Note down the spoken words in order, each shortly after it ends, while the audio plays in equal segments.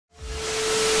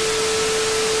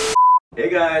Hey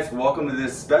guys, welcome to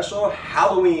this special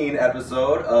Halloween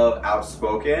episode of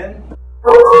Outspoken.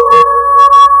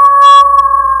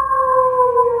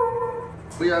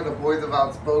 We are the boys of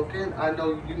Outspoken. I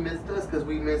know you missed us because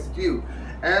we missed you.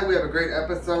 And we have a great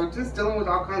episode just dealing with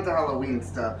all kinds of Halloween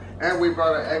stuff. And we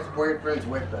brought our ex-boyfriends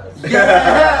with us.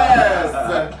 Yes!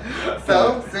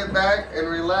 So sit back and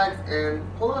relax and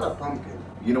pull out a pumpkin.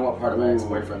 You know what part of my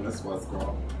ex-boyfriend this was,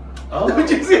 girl? Oh,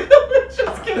 just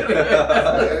kidding.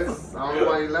 Yes, I don't know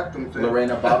why you left him today.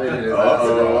 Lorena bobbed it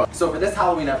is. So for this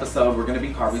Halloween episode, we're going to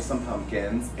be carving some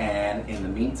pumpkins, and in the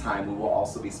meantime, we will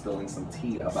also be spilling some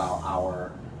tea about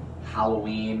our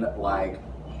Halloween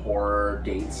horror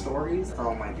date stories.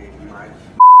 Oh, my dating life.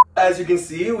 As you can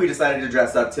see, we decided to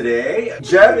dress up today.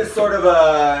 Jeb is sort of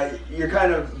you're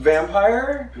kind of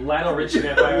vampire. Lionel Richie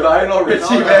vampire. Lionel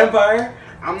Richie vampire.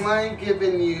 I'm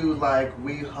giving you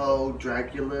WeHo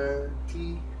Dracula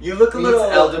tea. You look a little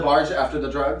El DeBarge after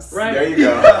the drugs. Right. There you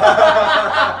go.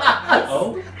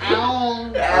 Oh.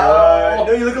 Ow.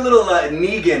 No, you look a little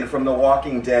Negan from The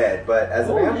Walking Dead, but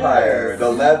as a vampire. Yes. The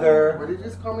leather. What did you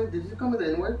just call me? Did you call me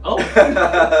the N-word? Oh.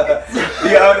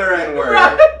 The other N-word.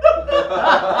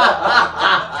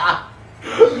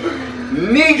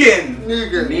 Negan.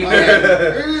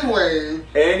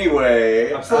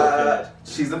 Anyway. I'm so offended.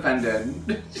 She's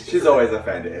offended. She's always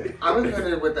offended. I'm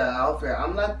offended with that outfit.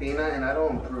 I'm Latina and I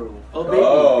don't approve. Oh, baby.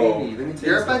 Oh. Baby, let me tell you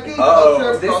You're something. fucking Oh.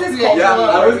 culture. This is appropriation. Yeah,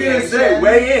 I was gonna say,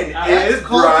 weigh in. That's Is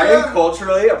Brian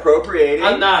culturally appropriating?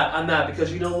 I'm not,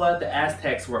 because you know what? The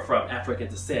Aztecs were from African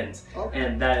descent,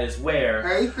 and that is where...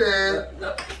 Hey, sis.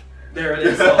 There it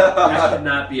is. So that should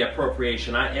not be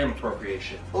appropriation. I am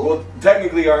appropriation. Well,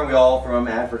 technically, aren't we all from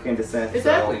African descent?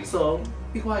 Exactly. So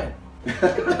be quiet.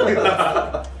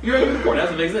 You're a unicorn. That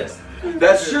doesn't exist.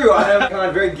 That's true. I have kind of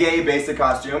a very gay basic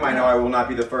costume. I know I will not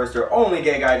be the first or only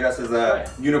gay guy dressed as a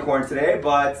unicorn today,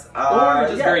 but or you're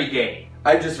just very gay.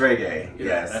 I'm just very gay.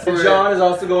 Yes. That's John is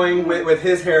also going with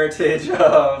his heritage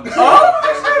of.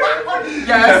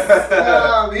 Yes.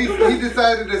 He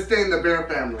decided to stay in the bear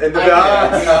family. In the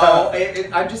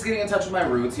I'm just getting in touch with my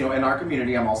roots. You know, in our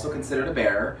community, I'm also considered a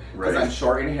bear because I'm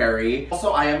short and hairy.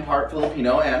 Also, I am part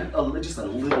Filipino and just a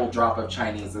little drop of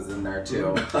Chinese is in there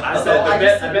too. I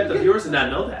bet the viewers did not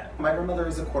know that. My grandmother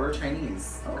is a quarter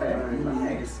Chinese. Okay,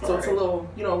 nice. So it's a little,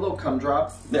 a little cum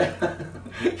drop.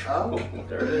 Oh,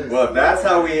 there it is. Well, if that's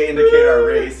how we indicate our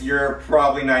race, you're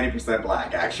probably 90%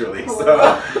 black, actually.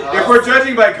 So if we're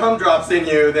judging by cum drops in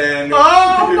you, then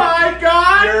oh my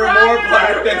God, you're more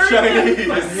black than Chinese.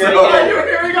 You're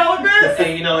hearing all of this?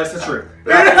 Hey, you know it's the truth.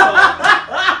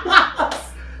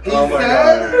 He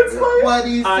said what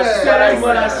he I said. said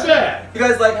what I said. You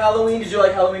guys like Halloween? Did you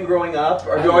like Halloween growing up?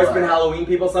 Or have you always been Halloween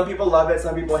people? Some people love it,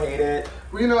 some people hate it.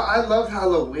 Well, I loved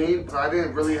Halloween, so I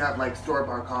didn't really have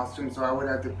store-bought costumes, so I would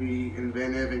have to be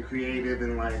inventive and creative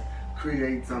and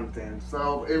create something.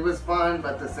 So it was fun,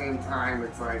 but at the same time,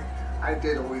 it's I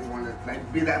did always want to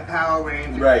be that Power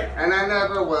Ranger. Right. And I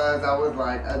never was. I was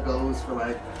a ghost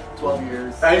for 12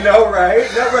 years. I know, right?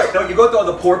 No, you go through all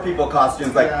the poor people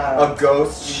costumes, a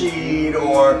ghost sheet,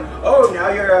 or now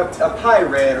you're a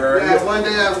pirate, or One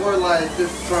day I wore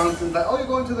just trunks and you're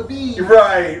going to the beach.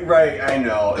 Right. I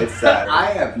know, it's sad. I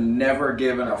have never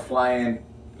given a flying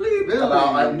bleep Really?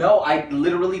 about. No, I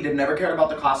literally never cared about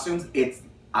the costumes.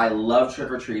 I love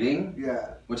trick or treating.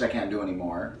 Yeah. Which I can't do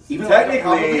anymore. Even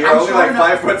technically, you're only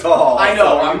 5 foot tall. I know,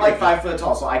 so I'm 5 foot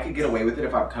tall, so I could get away with it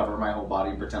if I cover my whole body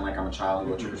and pretend like I'm a child and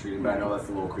go trick or treating. But I know that's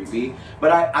a little creepy.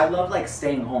 But I love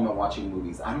staying home and watching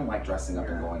movies. I don't like dressing up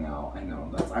and going out. I know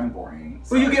I'm boring.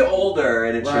 Well, you get older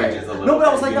and it changes a little. No, but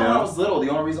I was bit, like that when I was little. The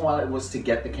only reason why it was to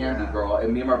get the candy, girl.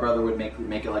 And me and my brother would make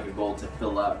it a goal to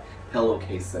fill up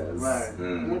pillowcases. Right.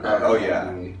 Oh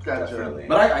yeah, Gotcha. definitely.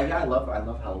 But I love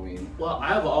Halloween. Well,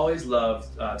 I've always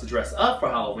loved to dress up for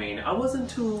Halloween. I wasn't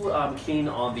too keen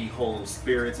on the whole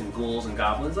spirits and ghouls and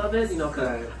goblins of it,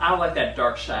 because I like that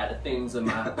dark side of things in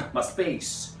my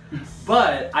space.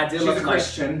 But I did love a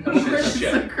Christian. I'm a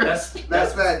Christian.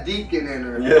 That's that deacon in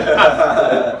her.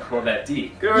 Yeah. Or that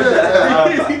deep.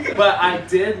 But I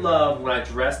did love when I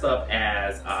dressed up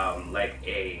as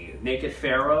a naked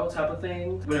pharaoh type of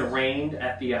thing. When it rained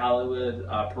at the Hollywood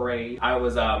parade, I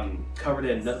was covered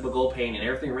in nothing but gold paint and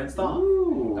everything rinsed off.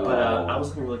 Ooh. But I was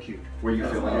looking really cute. Were you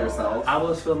feeling yourself? I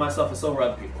was feeling myself, and so were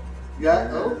other people.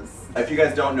 Yeah. If you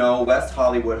guys don't know, West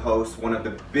Hollywood hosts one of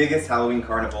the biggest Halloween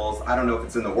carnivals. I don't know if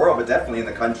it's in the world, but definitely in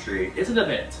the country. It's an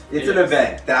event. It's an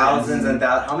event. Thousands and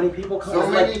thousands. How many people come? So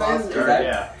many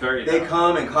Yeah, 30. They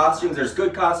come in costumes. There's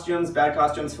good costumes, bad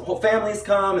costumes. Whole families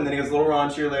come, and then it gets a little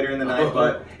raunchier later in the night.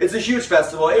 But it's a huge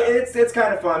festival. It's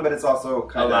kind of fun, but it's also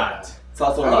kind of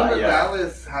It's also a lot, yeah.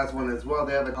 Dallas has one as well.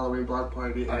 They have a Halloween block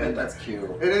party. I think that's cute.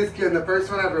 It is cute. And the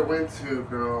first one I ever went to,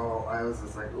 girl, I was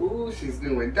just like, ooh, she's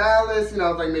new in Dallas. You know, I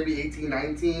was like maybe 18,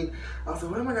 19. I was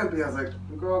like, what am I going to be? I was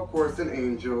like, girl, of course, an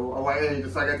angel. A white angel.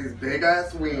 So I got these big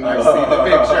ass wings. I see the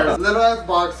pictures. Little ass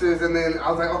boxers. And then I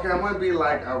was like, okay, I'm going to be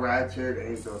like a ratchet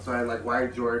angel. So I had like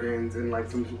white Jordans and like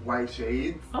some white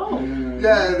shades. Oh.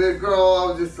 Yeah, the girl,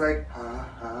 I was just like, ha,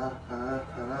 ha, ha,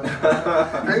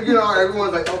 ha. And you know,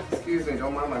 everyone's like, oh, excuse me,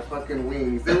 don't mind my fucking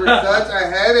wings. They were such a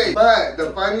headache. But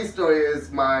the funny story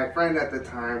is my friend at the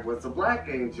time was a black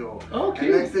angel. Oh,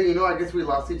 cute. And next thing you know, I guess we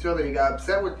lost each other. He got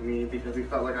upset with me because he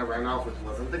felt like I ran off, which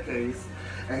wasn't the case.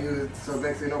 And he was, so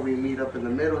next thing you know, we meet up in the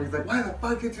middle. He's like, why the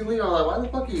fuck did you leave? I'm like, why the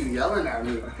fuck are you yelling at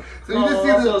me? So you just see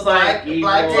so this it's like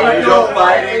black angel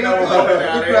fighting.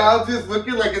 The crowd just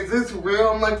looking like, is this real?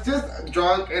 I'm like, just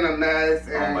drunk and a mess.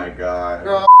 And Oh my god.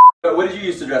 girl, What did you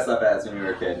used to dress up as when you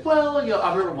were a kid? Well, you know,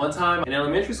 I remember one time in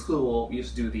elementary school, we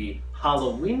used to do the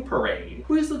Halloween parade.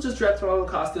 We used to just dress for all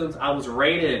the costumes. I was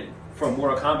rated from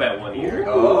Mortal Kombat one year.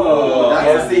 Oh,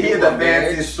 That's see, the cool,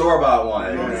 fancy bitch. store-bought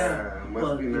one. yeah, must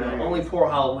Well, be you know, nice. only poor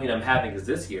Halloween I'm having is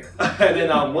this year. And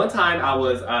then one time I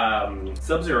was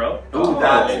Sub-Zero. Ooh,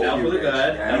 that's that was really cute.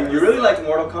 good. Yeah, you really liked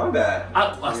Mortal Kombat.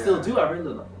 I still do. I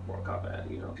really love Mortal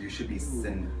Kombat. You know. You should be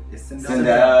Sindel.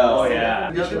 Oh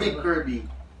yeah. You should be Kirby.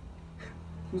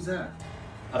 Who's that?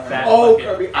 A fat. Oh, fucking-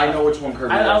 Kirby. I know which one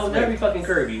Kirby I is. will never be fucking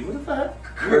Kirby. What the fuck?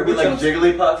 Kirby, like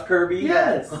Jigglypuff Kirby?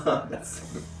 Yes. That's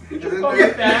You're Isn't fucking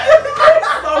it- fat.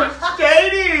 so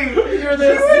shady! You're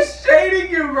this. shading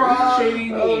you, bro! Shading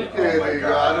me. Okay, Oh my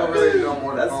girl, I don't really know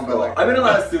more That's Kombat cool. like I'm in a that.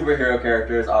 lot of superhero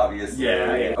characters, obviously.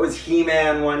 Yeah. I was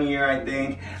He-Man one year, I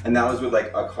think, and that was with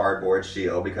like a cardboard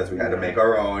shield because we had to make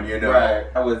our own, you know. Right.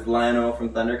 I was Lano from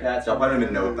Thundercats. Y'all probably don't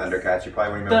even know Thundercats. You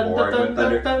probably weren't even Dun, born dun, when dun,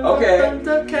 Thunder. dun, Okay. dun,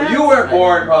 dun, dun, Well, you weren't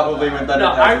born probably when Thundercats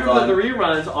No, I was remember on. the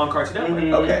reruns on Cartoon Network.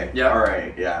 Mhm. Okay. Yeah. All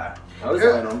right. Yeah. I was Yeah.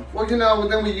 Lano. Well, you know,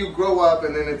 then when you grow up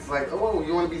and then it's like, oh,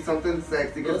 you want to be something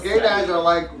sexy. Because gay guys are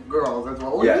like girls as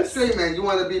well. Well, you're Yes. straight man, you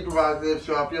want to be provocative,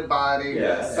 show off your body.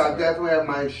 Yes. So I definitely have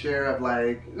my share of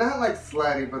like, not like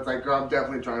slutty, but like, girl, I'm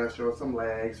definitely trying to show some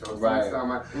legs, show some Right.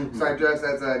 stomach. So I dress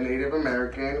as a Native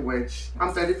American, which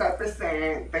I'm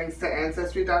 35% thanks to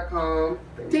Ancestry.com.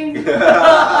 Ding.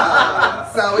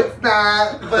 So it's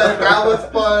not, but that was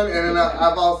fun. And then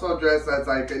I've also dressed as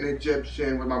like an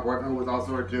Egyptian with my boyfriend who was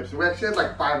also Egyptian. We actually had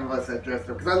like 5 of us that dressed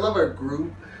up because I love our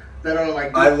group that are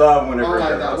like. I love when a Oh group my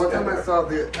does god! those One time I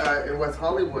together. saw in West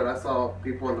Hollywood, I saw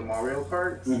people in the Mario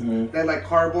Karts. Mhm. They had like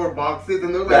cardboard boxes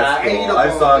and they're like That's eight cool. of I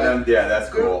saw them. them. Yeah, that's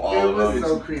cool. All It of was them.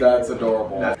 so creepy. That's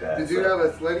adorable. That's Did you have a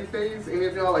slutty face? Any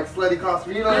of y'all like slutty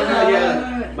costume? You know what Yeah, I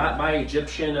mean? yeah. My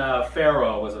Egyptian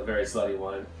pharaoh was a very slutty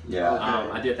one. Yeah.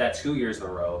 Okay. I did that 2 years in a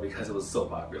row because it was so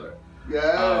popular.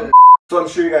 Yeah. So I'm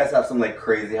sure you guys have some like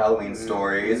crazy Halloween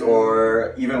stories,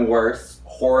 or even worse,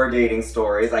 horror dating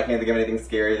stories. I can't think of anything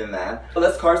scarier than that. So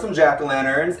let's carve some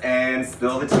jack-o'-lanterns and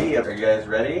spill the tea. Are you guys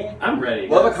ready? I'm ready.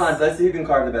 We'll have a contest. Let's see who can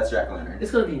carve the best jack-o'-lantern.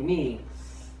 It's gonna be me.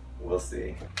 We'll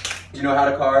see. Do you know how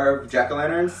to carve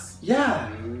jack-o'-lanterns? Yeah.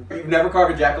 You've never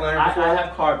carved a jack-o'-lantern before? I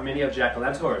have carved many of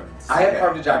jack-o'-lanterns. I have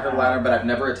carved a jack-o'-lantern, but I've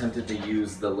never attempted to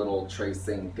use the little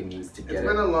tracing thingies to It's get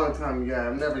been a it. long time. Yeah,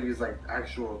 I've never used like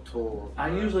actual tools. I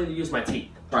usually use my teeth.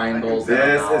 Triangles.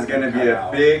 This and is gonna be cut a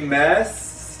out. big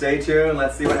mess. Stay tuned.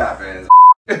 Let's see what happens.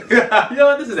 You know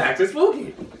what? This is actually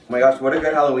spooky. Oh my gosh, what a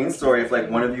good Halloween story if like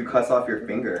one of you cuts off your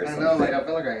finger or I something. know, like I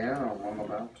feel like I am. I'm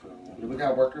about to. Do we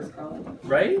got workers' comp?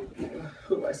 Right?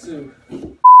 Who do I sue?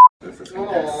 This is Oh,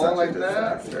 gonna be such like a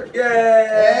that? disaster.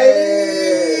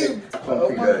 Hey! Yay! Oh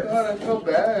Be my good. god, I feel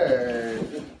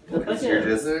bad. Because you're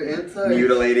just They're inside.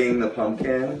 mutilating the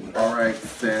pumpkin. Alright,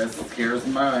 sis. Here's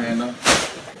mine.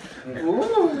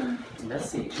 Ooh.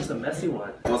 Messy. She's a messy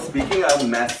one. Well, speaking of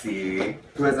messy,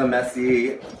 who has a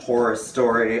messy horror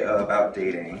story about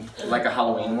dating? Like a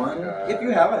Halloween one? If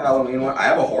you have a Halloween one, I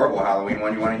have a horrible Halloween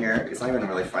one. You want to hear? It's not even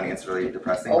really funny. It's really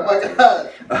depressing. Oh but my I'll tell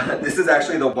you. god. This is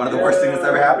actually one of the worst things that's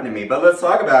ever happened to me. But let's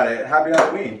talk about it. Happy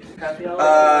Halloween. Happy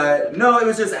Halloween. No, it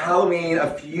was just Halloween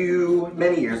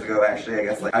many years ago actually, I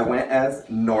guess. Like I went as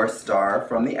North Star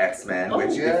from the X-Men, Oh,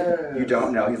 which yes. if you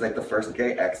don't know, he's like the first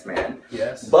gay X-Man.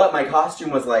 Yes. But my costume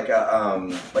was like a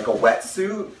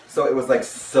wetsuit, so it was like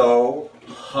so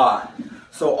hot.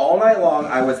 So all night long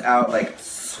I was out like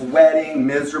sweating,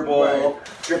 miserable. Right.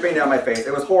 dripping down my face.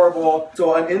 It was horrible.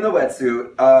 So I'm in the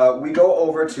wetsuit. We go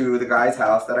over to the guy's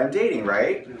house that I'm dating,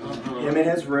 right? Him and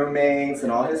his roommates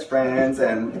and all his friends.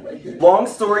 And long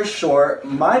story short,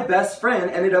 my best friend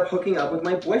ended up hooking up with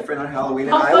my boyfriend on Halloween,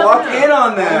 and I walked in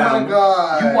on them. Oh my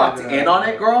god. You walked in on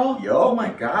it, girl? Yo. Oh my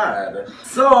god.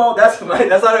 So that's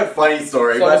not a funny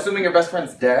story. So but I'm assuming your best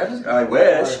friend's dead? I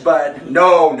wish, but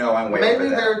no, I'm way Maybe over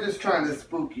they that. were just trying to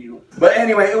spook you. But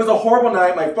anyway, it was a horrible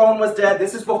night. My phone was dead.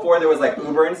 This is before there was like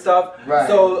Uber and stuff. Right.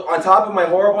 So on top of my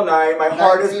horrible night, my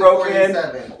heart is broken.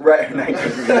 1947. Right,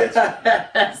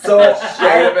 1947. So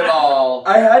Shade of it all.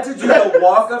 I had to do the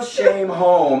walk of shame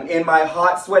home in my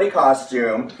hot, sweaty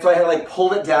costume. So I had like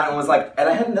pulled it down and was like, and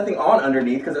I had nothing on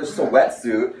underneath because it was just a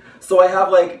wetsuit. So I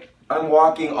have like, I'm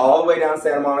walking all the way down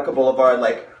Santa Monica Boulevard,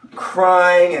 like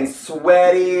crying and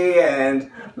sweaty and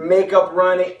makeup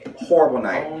running. Horrible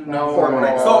night. Oh no. Horrible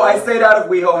night. So I stayed out of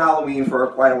WeHo Halloween for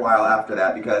quite a while after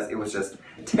that because it was just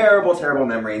terrible, terrible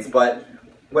memories. But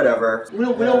whatever. We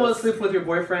don't want to sleep with your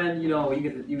boyfriend. You know,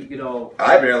 you know.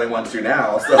 I barely want to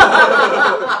now. So.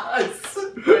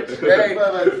 Hey,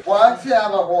 well, I actually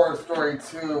have a horror story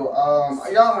too.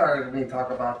 Y'all heard me talk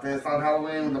about this on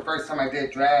Halloween. The first time I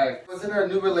did drag, I was in a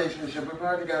new relationship. We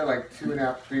were together like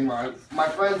 2.5, 3 months. My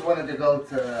friends wanted to go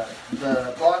to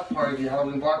the block party,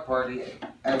 Halloween block party,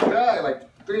 as a guy, like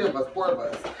 3 of us, 4 of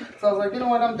us. So I was like, you know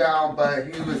what, I'm down, but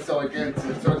he was so against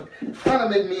it. So it kind of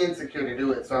made me insecure to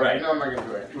do it. So I was like, no, I'm not going to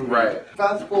do it. Right.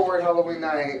 Fast forward Halloween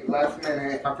night, last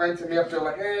minute, my friends hit me up, they're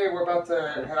like, hey, we're about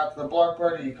to head out to the block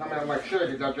party. You coming? I'm like, sure,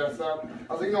 did y'all dress up?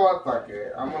 I was like, you know what, fuck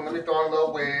it. Let me throw on a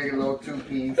little wig, a little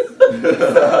 2-piece. A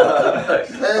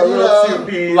little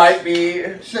 2-piece. Light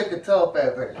beat. Shake a tail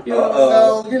feather.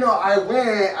 Uh-oh. So, I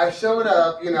went, I showed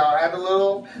up, I had a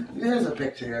little, here's a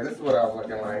picture here, this is what I was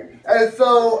looking like. And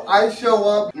so I show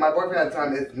up, my boyfriend at the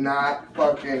time is not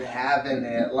fucking having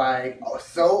it, like,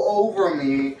 so over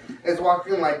me, is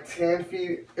walking like 10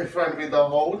 feet in front of me the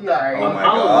whole night. Oh my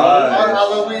god. On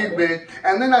Halloween, bitch.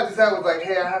 And then I was like,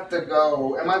 hey, I have to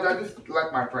go. And I just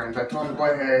left my friends. I told him, go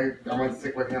ahead, I went to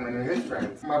stick with him and his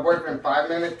friends. My boyfriend, 5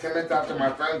 minutes, 10 minutes after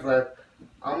my friends left,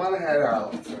 I'm gonna head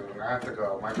out soon. I have to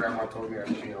go. My grandma told me I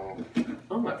should be home.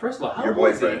 Oh my! First of all, how Your old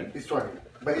is he? boyfriend. He's 20,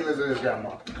 but he lives with his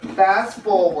grandma. Fast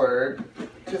forward,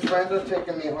 his friends are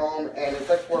taking me home, and it's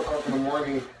like 4 o'clock in the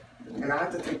morning, and I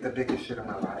have to take the biggest shit of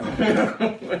my life.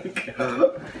 Oh my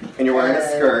god. And you're wearing a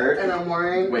skirt. And I'm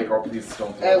wearing... Wait, girl, please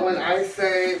don't. And when I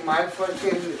say my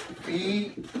fucking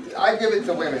feet, I give it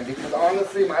to women, because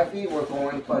honestly, my feet were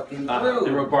going fucking through.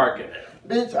 They were barking it.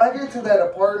 Bitch, I get to that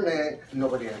apartment,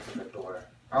 nobody answered the door.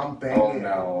 I'm banging. Oh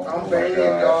no. I'm Oh banging, my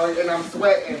gosh. dog, and I'm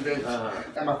sweating, bitch.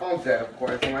 And my phone's dead, of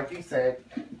course. And like you said,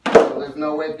 there's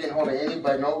no way of getting hold of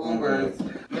anybody, no Ubers.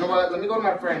 You know what? Let me go to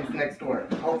my friend's next door.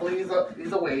 Hopefully he's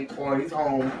awake or he's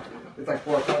home. It's like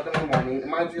 4 o'clock in the morning.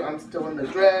 And mind you, I'm still in the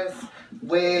dress,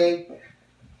 wig.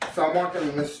 So I'm walking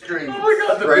in the street. Oh my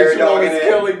god, the Prayer visual dog is in it.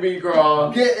 killing me, girl.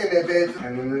 Getting it, bitch.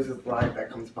 And then there's this light that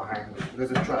comes behind me.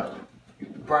 There's a truck.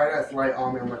 Bright ass light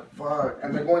on me. I'm like, fuck.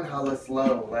 And they're going hella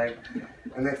slow. Like,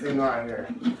 and next thing you know, I hear,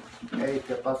 hey,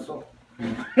 ¿qué pasó?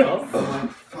 Oh. I'm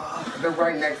like, fuck. They're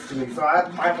right next to me. So I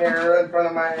have my hair in front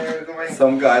of my head. And like,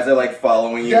 Some guys are like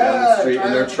following you down the street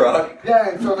in their truck. Yeah,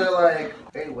 and so they're like,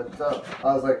 hey, what's up?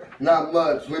 I was like, not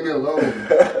much. Leave me alone.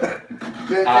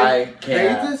 I They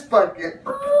can't. just fucking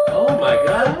Oh my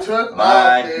god. took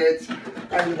Bye. off, bitch.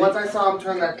 And once I saw him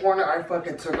turn that corner, I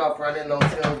fucking took off right in those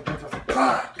hills. Bitch, I was like,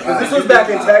 Because this was back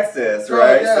in Texas,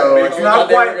 right? Yeah. So Wait, it's you not thought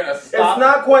they quite. were gonna It's stop?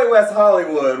 not quite West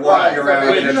Hollywood walking around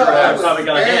so in a you know, dress. I probably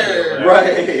got scared.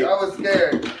 Right. I was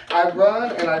scared. I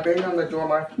run and I bang on the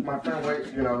door. My friend wait,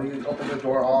 he opened the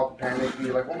door all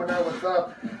panicky, like, oh my god, what's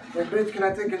up? Like, bitch, can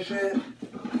I take a shit?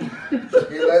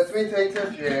 He lets me take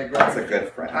a shit. That's a good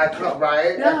friend. I come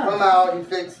right. Yeah. I come out. He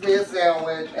fixed me a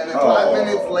sandwich, and then Oh. 5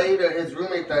 minutes later, his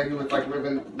roommate that he was like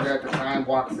living there at the time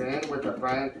walks in with a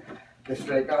friend, the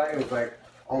straight guy, and was like,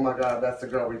 "Oh my god, that's the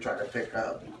girl we tried to pick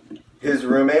up." His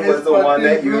roommate His was the one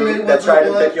that fucking roommate that was tried the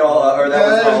to one- pick y'all up, or that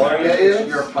was Yes, hollering. yes.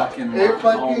 You're fucking It lying.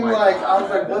 fucking Oh my like, God. I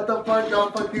was like, what the fuck, y'all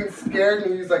fucking scared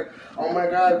me. He's like, oh my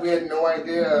god, we had no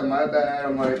idea, my bad.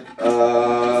 I'm like,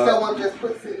 still want this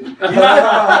pussy.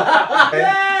 Yeah.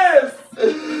 Yes!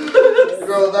 Girl,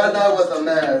 Girl, that night was a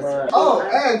mess. Oh,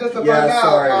 and just to find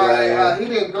out, he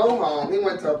didn't go home. He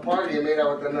went to a party and made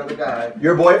out with another guy.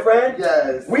 Your boyfriend?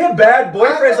 Yes. We have bad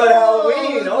boyfriends on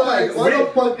Halloween. Oh my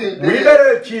god. We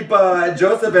better keep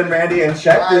Joseph and Randy in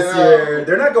check this year.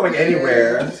 They're not going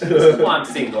anywhere. Well, I'm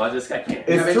single. I can't.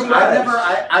 It's too much.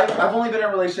 I've only been in a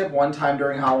relationship one time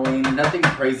during Halloween. Nothing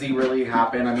crazy really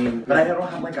happened. I mean, but I don't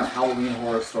have like a Halloween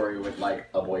horror story with like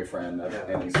a boyfriend of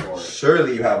any sort.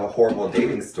 Surely you have a horrible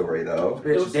dating story though.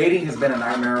 Bitch, dating has been a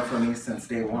nightmare for me since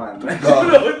day one. I don't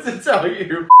know what to tell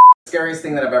you. The scariest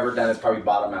thing that I've ever done is probably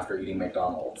bottom after eating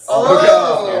McDonald's.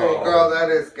 Oh, girl, that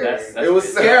is scary. It was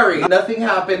scary. Nothing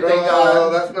happened, thank God.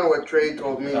 Oh, that's not what Trey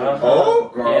told me. Oh,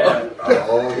 girl. Yeah.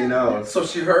 Oh, he knows. So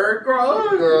she heard, girl?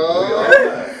 Girl.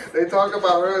 They talk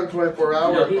about her in 24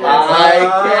 hours.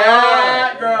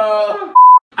 I can't, girl.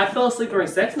 I fell asleep during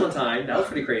sex one time. That was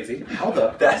pretty crazy. How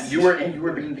the? You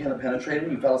were being penetrated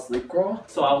and you fell asleep, girl?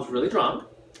 So I was really drunk,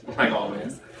 like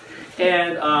always.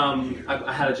 And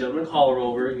I had a gentleman caller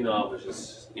over, you know, I was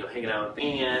just, you know, hanging out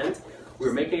and we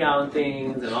were making out and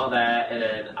things and all that, and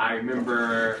then I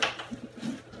remember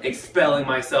expelling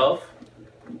myself,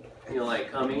 you know,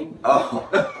 like coming. Oh.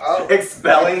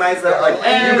 Expelling myself?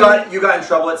 Like, you got in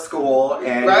trouble at school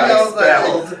and got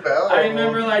expelled. I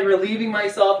remember like relieving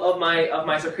myself of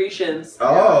my secretions.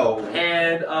 Oh.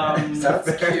 And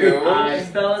that's cute. I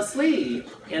fell asleep.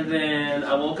 And then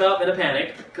I woke up in a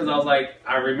panic because I was like,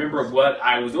 I remember what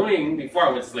I was doing before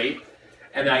I went to sleep.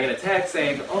 And then I get a text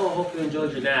saying, oh, hope you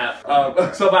enjoyed your nap.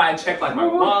 So but I checked like my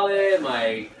wallet,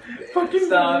 my fucking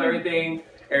stuff, everything.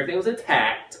 Everything was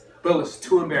intact. But it was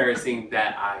too embarrassing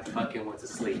that I fucking went to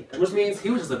sleep. Which means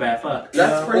he was just a bad fuck.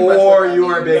 That's pretty much or you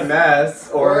were a big mess.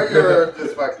 Or you're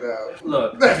just fucked out.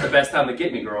 Look, that's the best time to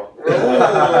get me, girl.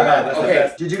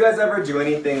 Okay. Did you guys ever do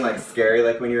anything like scary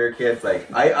like when you were kids?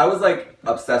 Like I was like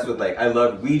obsessed with like I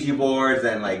loved Ouija boards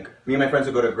and like me and my friends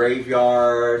would go to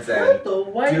graveyards and what the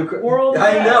white world?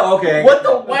 I know, okay. What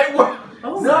the white world?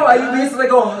 Oh no, I used to like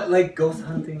go like ghost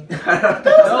hunting. No,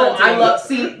 I love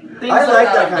things I like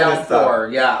that kind of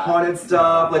stuff. Yeah. Haunted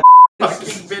stuff, like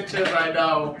fucking bitches, I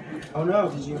know. Oh no,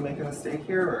 did you make a mistake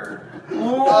here or?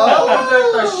 Oh,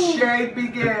 let the shade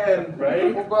begin.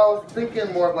 Right? Well, I was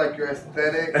thinking more of like your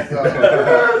aesthetic. So.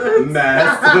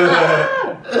 Mess.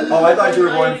 Oh, I thought you were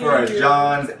going for a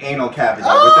John's anal cavity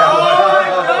with that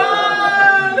one.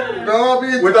 No, I'm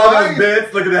being with all those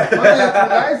bits, look at that. I'm being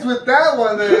nice with that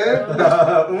one, then.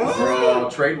 Bro,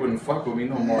 Trade wouldn't fuck with me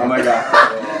no more. Oh my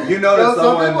god. You know that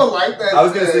some people like that. I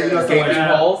was gonna say, you know,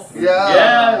 someone.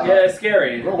 Yeah, it's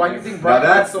scary. Bro, why do you think Brian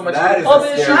that's so much? That is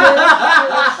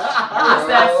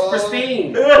that's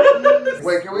pristine.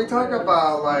 Wait, can we talk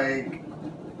about like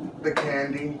the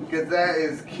candy? Because that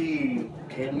is key.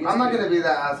 Candy. I'm not gonna be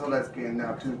that asshole that's getting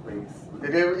now toothpaste.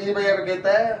 Did anybody ever get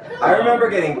that? I remember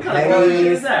getting What kind of shit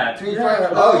pennies. is that?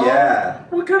 Oh yeah.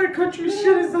 What kind of country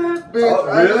shit is that? Bitch, Oh,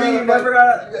 really? You never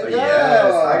got? Yeah.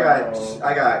 Yes,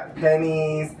 I got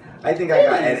pennies. I think I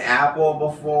got an apple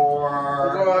before.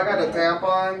 Girl, I got a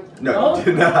tampon. No, you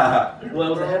did not. Well,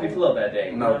 it was a heavy flow that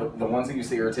day. No, the ones that used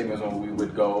to irritate me was when we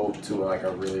would go to like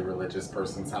a really religious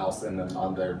person's house and then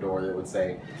on their door they would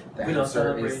say, the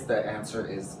answer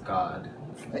is God.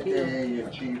 Okay, you're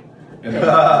cheap.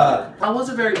 I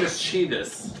wasn't very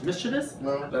mischievous. Mischievous?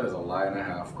 No. That is a lie and a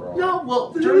half, girl. No,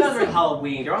 well, during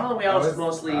Halloween. During Halloween, I was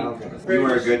mostly. You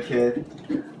were a good kid.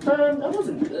 I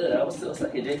wasn't good. I was still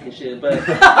sucking dick and shit, but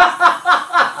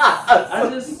I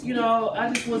just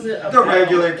wasn't The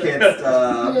regular kid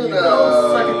stuff. You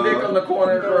know. Sucking dick on the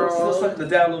corner, girl. Still sucking the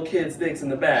down little kids' dicks in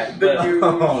the back. But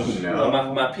Oh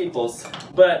no. my peoples.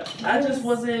 But I just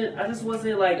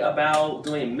wasn't like about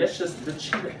doing mischievous.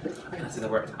 I gotta say the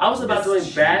word. I was about doing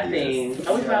bad things.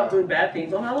 I was about doing bad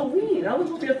things on Halloween. That was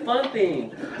supposed to be a fun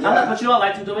thing. But you know what I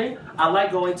like to doing? I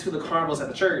like going to the carnivals at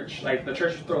the church. Like the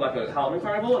church throw like a Halloween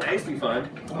carnival, and that used to be fun.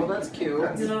 Oh, that's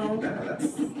cute. You know? That's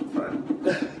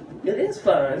fun. It is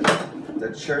fun.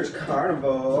 The church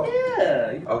carnival.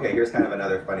 Yeah. Okay, here's kind of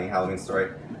another funny Halloween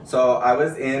story. So I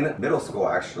was in middle school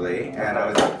actually, and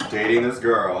I was dating this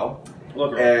girl.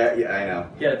 What girl? Yeah, I know.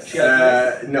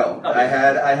 Yeah, no, Okay. I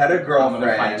had a I'm girlfriend,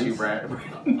 gonna find you, Brad.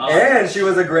 and she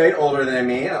was a grade older than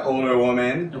me, an older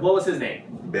woman. What was his name?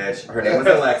 Bitch, her name was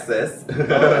Alexis.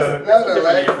 That's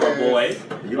Alexis. For a boy.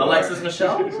 You Alexis are.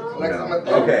 Michelle? Alexis.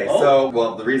 No. Okay, Oh. so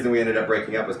well, the reason we ended up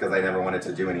breaking up was because I never wanted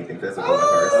to do anything physical with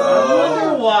her. I So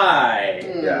wonder why.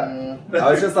 yeah,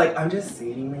 I was just like, I'm just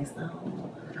saving myself.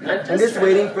 I'm I'm just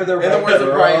waiting for the In the right words of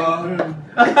girl. Brian.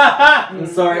 I'm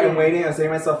sorry, I'm waiting. I'm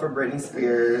saving myself for Britney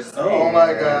Spears. Oh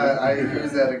my god, I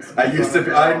use that excuse. I used to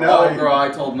be, I know. Oh, girl, I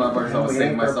told my I was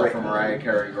saving myself for Mariah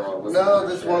Carey, girl. No,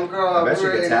 this one girl, I bet we you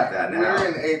were could in, tap that we now. were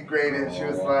in 8th grade and she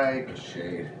was like,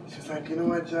 Shade. she's like, you know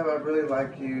what, Jeb, I really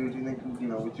like you. Do you think, you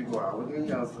know, would you go out with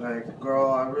me? I was like,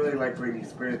 girl, I really like Britney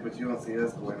Spears, but you don't see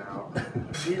us going out.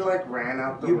 She like ran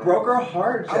out the You room. broke her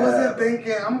heart, I wasn't Jeb.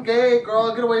 thinking, I'm gay,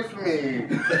 girl, get away from me.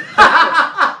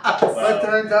 But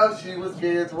turns out she was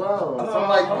gay as well. So I'm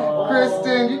like,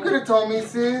 Kristen, you could have told me,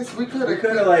 sis. We could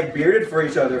have like bearded for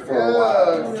each other for a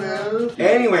while. Sis.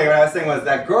 Anyway, what I was saying was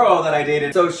that girl that I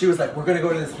dated, so she was like, we're gonna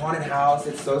go to this haunted house.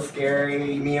 It's so scary,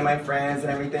 me and my friends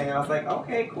and everything. And I was like,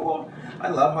 okay, cool. I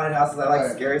love haunted houses. I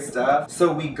like scary stuff.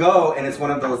 So we go, and it's one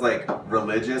of those like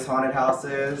religious haunted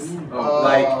houses.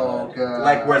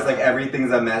 Like where it's like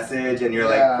everything's a message, and you're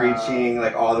like preaching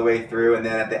like all the way through, and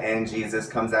then at the end Jesus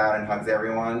comes out and hugs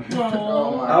everyone.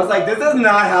 I was like, this is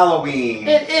not Halloween.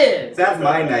 It is. That's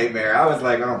my nightmare. I was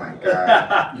like, oh my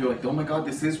god. You're like, oh my god,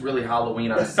 this is really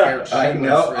Halloween. I'm scared. I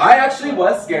know. I actually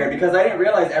was scared because I didn't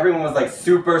realize everyone was like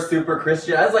super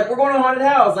Christian. I was like, we're going to a haunted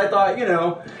house. I thought, you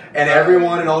know, and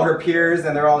everyone and all her peers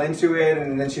and they're all into it.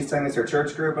 And then she's telling me it's her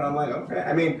church group, and I'm like, okay.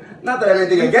 I mean, not that I have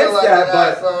anything against like that,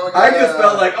 but so, I just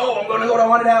felt like, oh, I'm going to go to a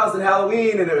haunted house at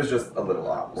Halloween, and it was just a little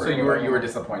awkward. So you were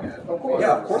disappointed. Of course.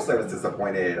 Yeah, of course I was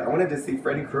disappointed. I wanted to see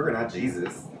Freddy Krueger, not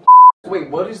Jesus. Wait,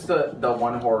 what is the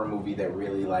one horror movie that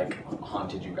really like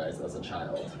haunted you guys as a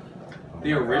child?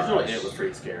 The original It was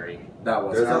pretty scary. That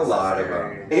was. There's a lot of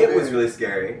them. It was really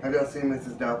scary. Have y'all seen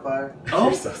Mrs. Doubtfire? Oh,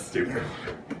 you're so stupid.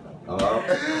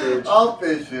 I'll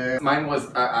fish it. Mine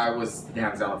was I was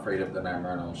hands down afraid of the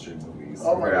Nightmare on Elm Street movies.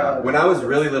 Oh my god. When I was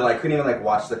really little, I couldn't even like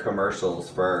watch the commercials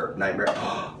for Nightmare.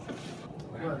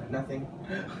 Nothing.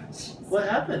 What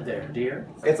happened there, dear?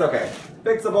 It's okay.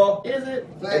 Fixable. Is it?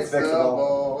 It's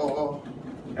fixable.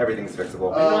 Everything's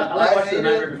fixable. You know what? I like I watching The hate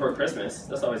Nightmare it. Before Christmas.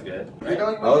 That's always good. You Right? know,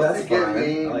 you Oh, used that's to get fine.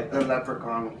 me I like the that.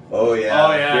 Leprechaun. Oh yeah.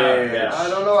 Oh, yeah, yeah. I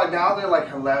don't know, like now they're like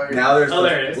hilarious. Now there's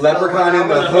Hilarious. Leprechaun in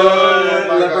the Oh Hood,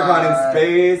 my Leprechaun in God.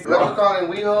 Space. Leprechaun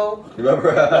and WeHo.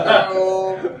 Remember?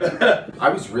 I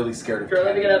was really scared of Girl,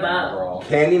 let me get a Candyman, bow. girl.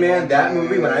 Candyman, that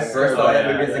movie, when I first saw that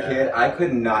yeah, movie as a kid, I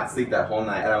could not sleep that whole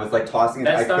night. And I was like tossing it,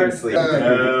 I couldn't sleep.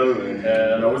 And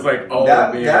I was like, oh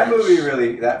that man. movie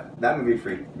really, that movie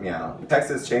freaked me out.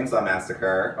 Texas Chainsaw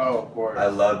Massacre. Oh, of course. I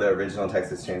love the original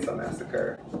Texas Chainsaw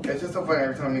Massacre. It's just so funny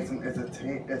every time I meet some. Is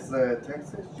the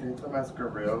Texas Chainsaw Massacre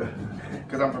real?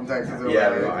 Because I'm from Texas. Yeah,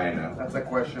 right? I know. That's a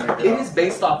question. I It is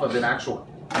based off of an actual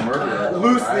murder.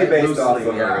 Loosely right? based off of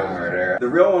a yeah. real murder. The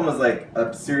real one was like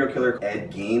a serial killer,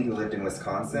 Ed Gein, who lived in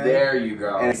Wisconsin. There you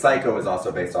go. And Psycho was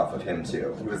also based off of him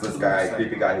too. He was this guy,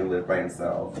 creepy guy who lived by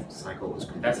himself. Psycho was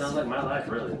creepy. That sounds like my life,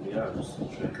 really, to be honest.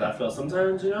 Because I feel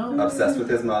sometimes, you know. Obsessed with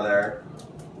his mother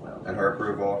and her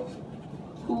approval.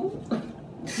 Who?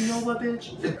 You know what,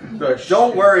 bitch?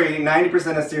 Don't worry,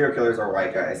 90% of serial killers are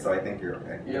white guys, so I think you're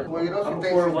okay. Yep. Well, you know some I'm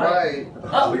things for are white. white.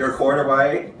 Oh, you're a quarter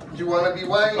white? Do you want to be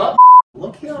white? Oh.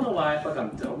 Look, you don't know why I feel like I'm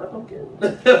doing that pumpkin.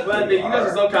 But then you guys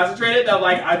are so concentrated that I'm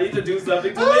like, I need to do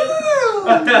something to it.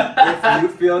 If you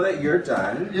feel that you're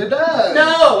done, You're done.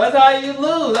 No, that's how you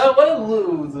lose. I want to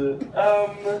lose.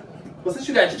 Well, since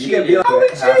you got you can cheated. be like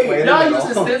halfway in the No, I'm middle.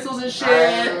 using stencils and shit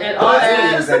and all I that.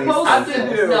 didn't use any I'm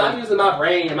stencils. no, I'm using my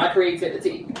brain and my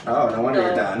creativity. Oh, no wonder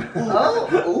you're done. Oh,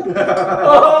 ooh.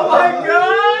 Oh my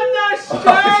god, that's Oh,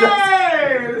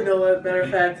 shame! You know what, matter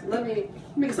of fact, let me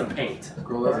make some paint.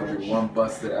 Girl, that's only one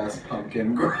busted ass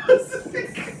pumpkin. Girl.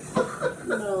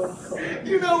 No.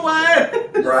 You know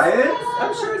what? Brian?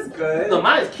 I'm sure it's good. No,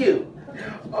 mine's cute.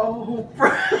 Oh,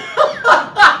 bro.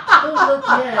 Oh, look,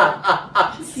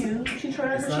 yeah. She's cute. She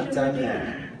trying. It's She not doing done good.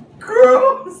 yet.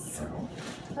 Gross.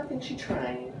 I think she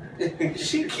trying.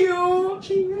 She cute.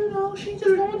 She, you know, she just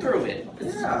going through it.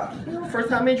 Yeah. You know, first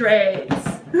time in drags.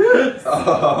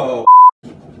 Oh.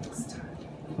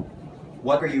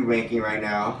 What are you ranking right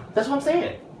now? That's what I'm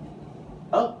saying.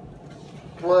 Oh.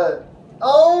 What?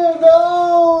 Oh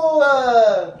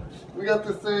no! We got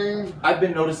this thing. I've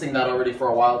been noticing that already for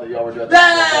a while that y'all were doing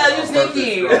Ah, you're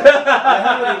sneaky.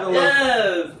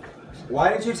 Yes.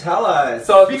 Why did you tell us?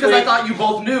 So Because I thought you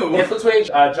both knew. it's between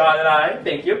John and I.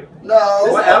 Thank you. No.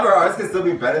 Whatever, ours can still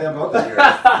be better than both of yours.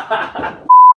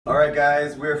 Alright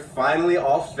guys, we're finally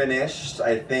all finished,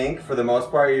 I think. For the most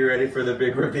part, are you ready for the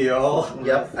big reveal?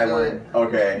 Yep, I won.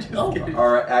 Okay. Oh.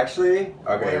 Alright, actually,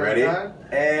 okay, One ready? time?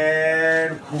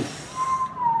 And...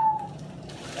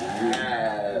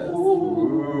 Yes.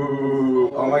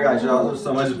 Ooh. Oh my gosh, y'all are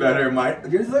so much better.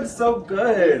 Yours looks so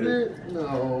good.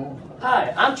 No.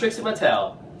 Hi, I'm Trixie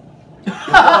Mattel.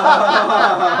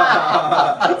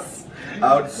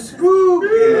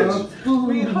 OUTspoken.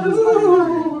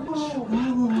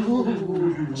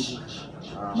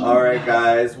 Alright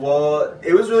guys, well,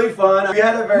 it was really fun. We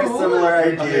had a very similar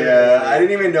idea. I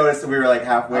didn't even notice that we were like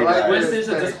halfway done. This is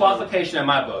a disqualification in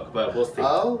my book, but we'll see.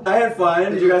 Oh? I had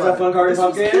fun. Did you guys have fun carving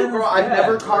pumpkins? Girl, I've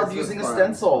never This carved was using a fun.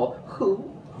 stencil. Who?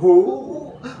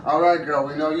 Alright, girl,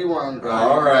 we know you want to go.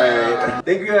 Alright.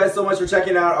 Thank you guys so much for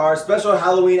checking out our special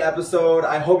Halloween episode.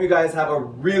 I hope you guys have a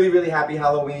really, really happy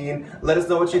Halloween. Let us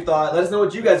know what you thought. Let us know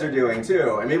what you guys are doing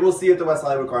too. And maybe we'll see you at the West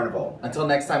Hollywood Carnival. Until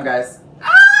next time, guys.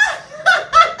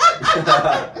 I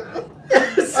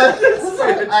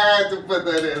had to put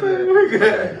that in there.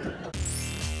 Okay.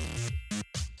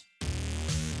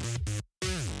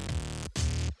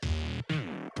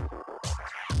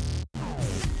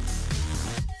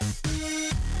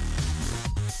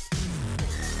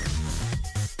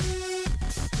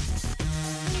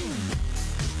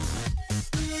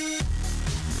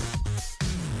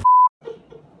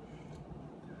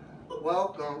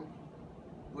 Welcome.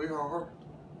 We are.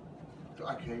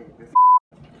 I can't.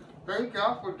 Thank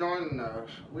y'all for joining us.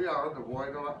 We are the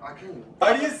Void. I can't.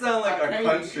 Why do you sound like a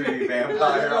country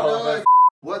vampire all of a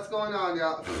What's going on,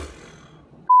 y'all?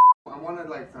 I want to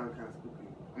like sound kind of spooky.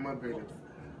 I'm gonna beat it.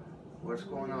 What's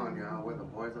going on, y'all? We're the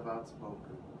boys of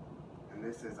Outspoken, and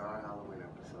this is our Halloween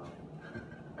episode.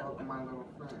 Welcome, my little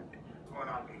friend. What's going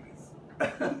on, babies?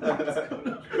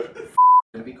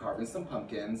 We're gonna be carving some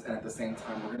pumpkins, and at the same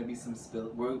time, we're gonna be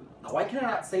why can I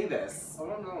not say this? I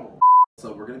don't know.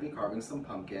 So we're gonna be carving some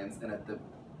pumpkins, and at the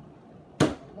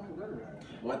Oh my goodness.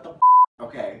 what the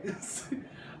okay.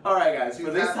 All right, guys. For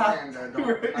this time, I can't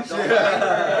really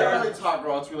talk,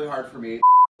 girl. It's really hard for me.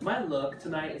 My look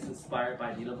tonight is inspired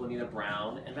by Nina Bonita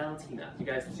Brown and Valentina. You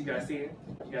guys see it? You guys see it?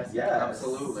 Yes. You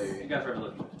Absolutely. guys are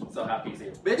looking so happy to see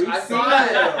it. Bitch, We I see saw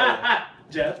it. it.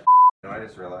 Jeff? You know, I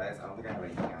just realized I don't think I have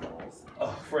any candles.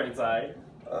 Oh, for inside.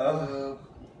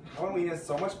 Halloween is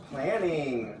so much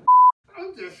planning.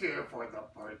 I'm just here for the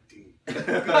party.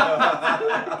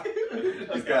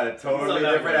 He's got a totally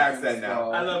So different that accent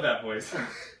now. I love that voice.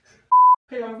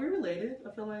 Hey, are we related? I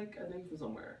feel like I know you from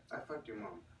somewhere. I fucked your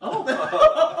mom. Oh.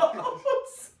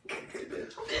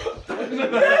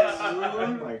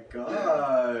 Oh my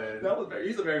god.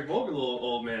 He's a very vulgar little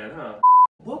old man, huh?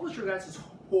 What was your guys'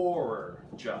 horror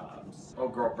jobs? Oh,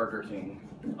 girl, Burger King.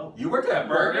 Oh, You worked at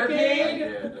Burger I King?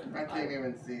 did. I can't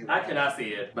even see that. I cannot see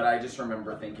it. But I just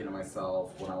remember thinking to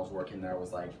myself when I was working there, I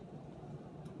was like,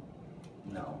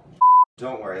 no.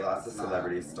 Don't worry, lots of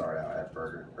celebrities start out at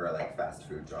burger or like fast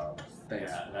food jobs.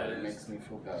 Thanks. Yeah, that it is- makes me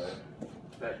feel good.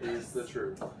 That is the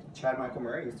truth. Chad Michael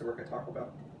Murray used to work at Taco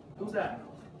Bell. Who's that?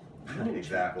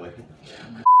 Exactly.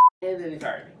 And then he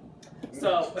fired me.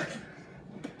 So,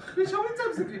 Bitch, how many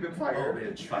times have you been oh, fired?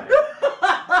 bitch, fired.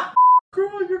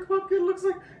 Girl, your pumpkin looks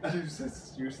like.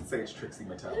 You should say it's Trixie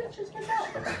Mattel.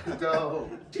 No.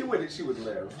 She would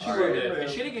live. She would. And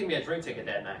she didn't give me a drink ticket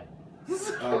that night.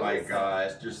 Oh my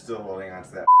gosh, you're still holding on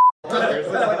to that. There's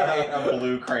like a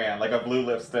blue crayon, like a blue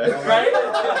lipstick. Right?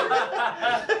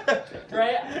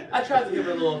 Right? I tried to give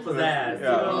her a little pizzazz.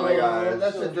 Yeah, oh my gosh.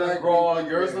 That's a drag. Girl,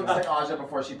 yours looks like Aja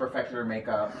before she perfected her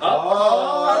makeup.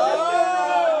 Oh!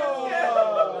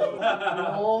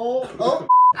 Oh.